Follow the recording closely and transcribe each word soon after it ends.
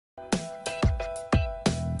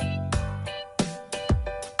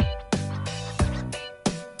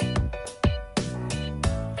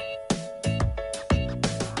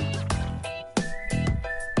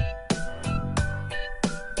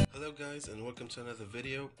welcome to another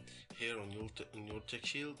video here on your Tech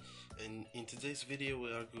Shield. And in today's video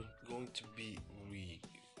we are going to be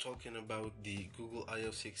talking about the Google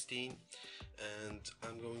IO16, and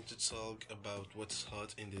I'm going to talk about what's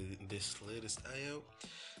hot in this latest IO.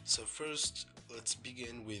 So first, let's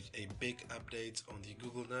begin with a big update on the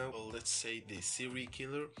Google Now, or let's say the Siri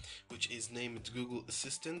killer, which is named Google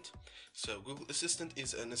Assistant. So Google Assistant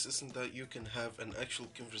is an assistant that you can have an actual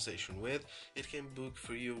conversation with. It can book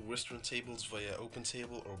for you restaurant tables via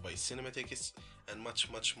OpenTable or by cinema tickets, and much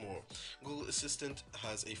more. Google Assistant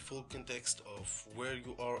has a full context of where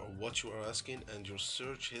you are or what you are asking and your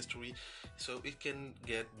search history, so it can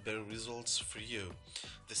get better results for you.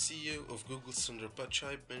 The CEO of Google, Sundar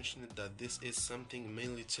Pichai, mentioned that this is something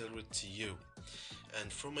mainly tailored to you.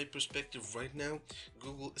 And from my perspective right now,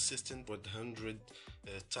 Google Assistant 100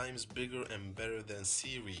 times bigger and better than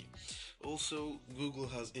Siri. Also, Google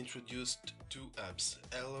has introduced two apps,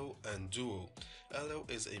 Allo and Duo. Allo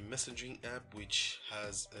is a messaging app which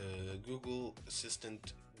has Google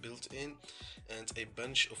Assistant built in and a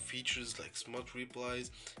bunch of features like smart replies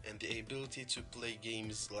and the ability to play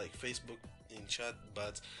games like Facebook in chat,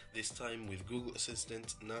 but this time with Google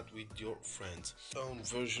Assistant, not with your friends. Own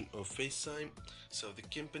version of FaceTime. So the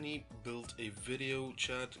company built a video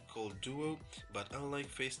chat called Duo, but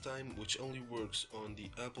unlike FaceTime, which only works on the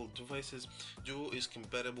Apple devices, Duo is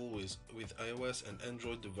compatible with iOS and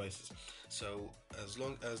Android devices, so as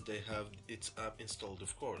long as they have its app installed,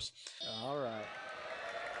 of course. All right.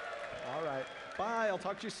 Bye. I'll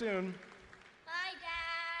talk to you soon. Bye,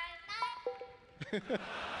 Dad.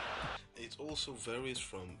 It also varies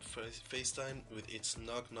from FaceTime with its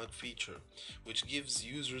knock knock feature, which gives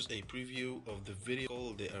users a preview of the video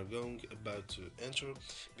call they are about to enter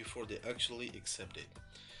before they actually accept it.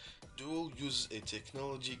 Duo uses a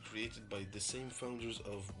technology created by the same founders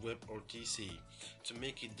of WebRTC to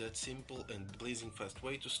make it that simple and blazing fast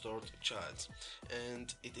way to start chats,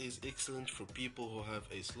 and it is excellent for people who have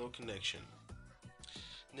a slow connection.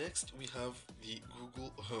 Next, we have the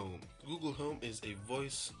Google Home. Google Home is a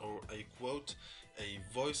voice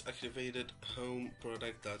activated home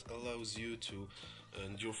product that allows you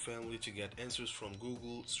and your family to get answers from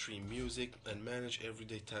Google, stream music, and manage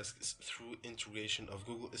everyday tasks through integration of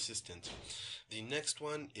Google Assistant. The next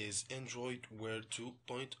one is Android Wear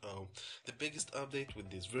 2.0. The biggest update with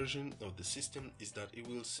this version of the system is that it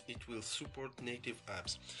will support native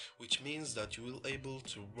apps, which means that you will able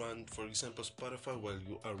to run, for example, Spotify while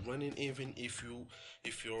you are running, even if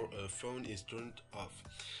your phone is turned off.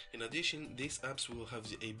 In addition, these apps will have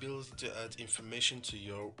the ability to add information to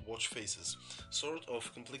your watch faces, sort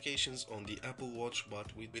of complications on the Apple Watch, but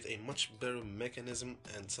with a much better mechanism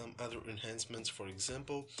and some other enhancements. For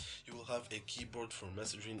example, you will have a keyboard for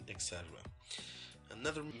messaging, etc.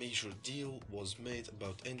 Another major deal was made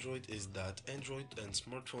about Android is that Android and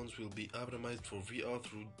smartphones will be optimized for VR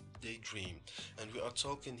through Daydream, and we are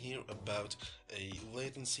talking here about a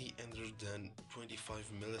latency under than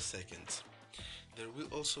 25 milliseconds. There will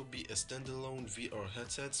also be a standalone VR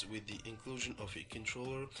headsets with the inclusion of a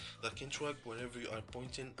controller that can track wherever you are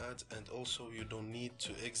pointing at, and also you don't need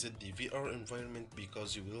to exit the VR environment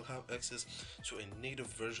because you will have access to a native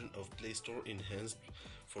version of Play Store enhanced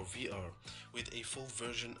for VR, with a full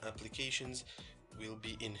version. Applications will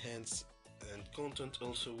be enhanced and content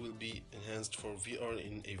also will be enhanced for VR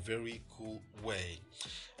in a very cool way.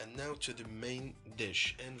 And now to the main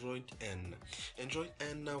dish, Android N. Android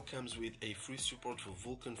N now comes with a free support for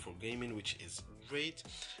Vulkan for gaming, which is great,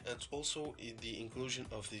 and also the inclusion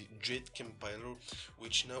of the JIT compiler,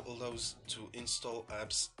 which now allows to install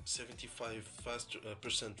apps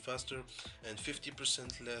 75% faster and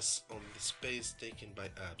 50% less on the space taken by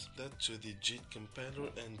apps. That to the JIT compiler,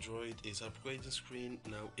 Android is upgrading screen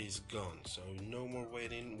now is gone, so no more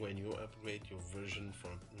waiting when you upgrade your version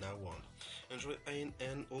from now on. Android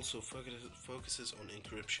N also focuses on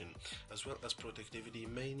encryption as well as productivity,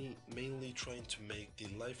 mainly trying to make the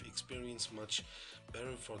life experience much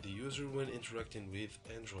better for the user when interacting with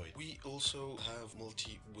Android. We also have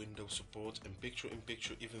multi-window support and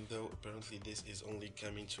picture-in-picture, even though apparently this is only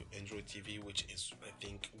coming to Android TV, which is, I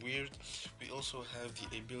think, weird. We also have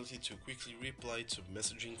the ability to quickly reply to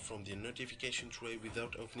messaging from the notification tray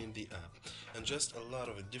without opening the app, and just a lot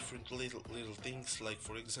of different little things, like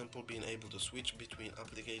for example being able to switch between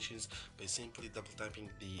applications by simply double tapping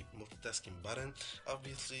the multitasking button,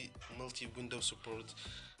 obviously multi-window support,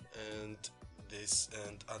 and this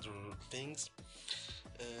and other things.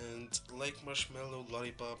 And like Marshmallow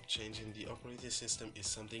Lollipop, changing the operating system is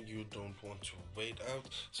something you don't want to wait out,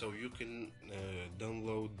 so you can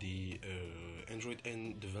download the Android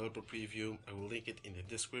and developer preview. I will link it in the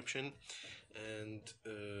description. And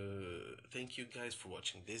thank you guys for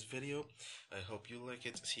watching this video. I hope you like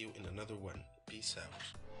it. See you in another one. Peace out.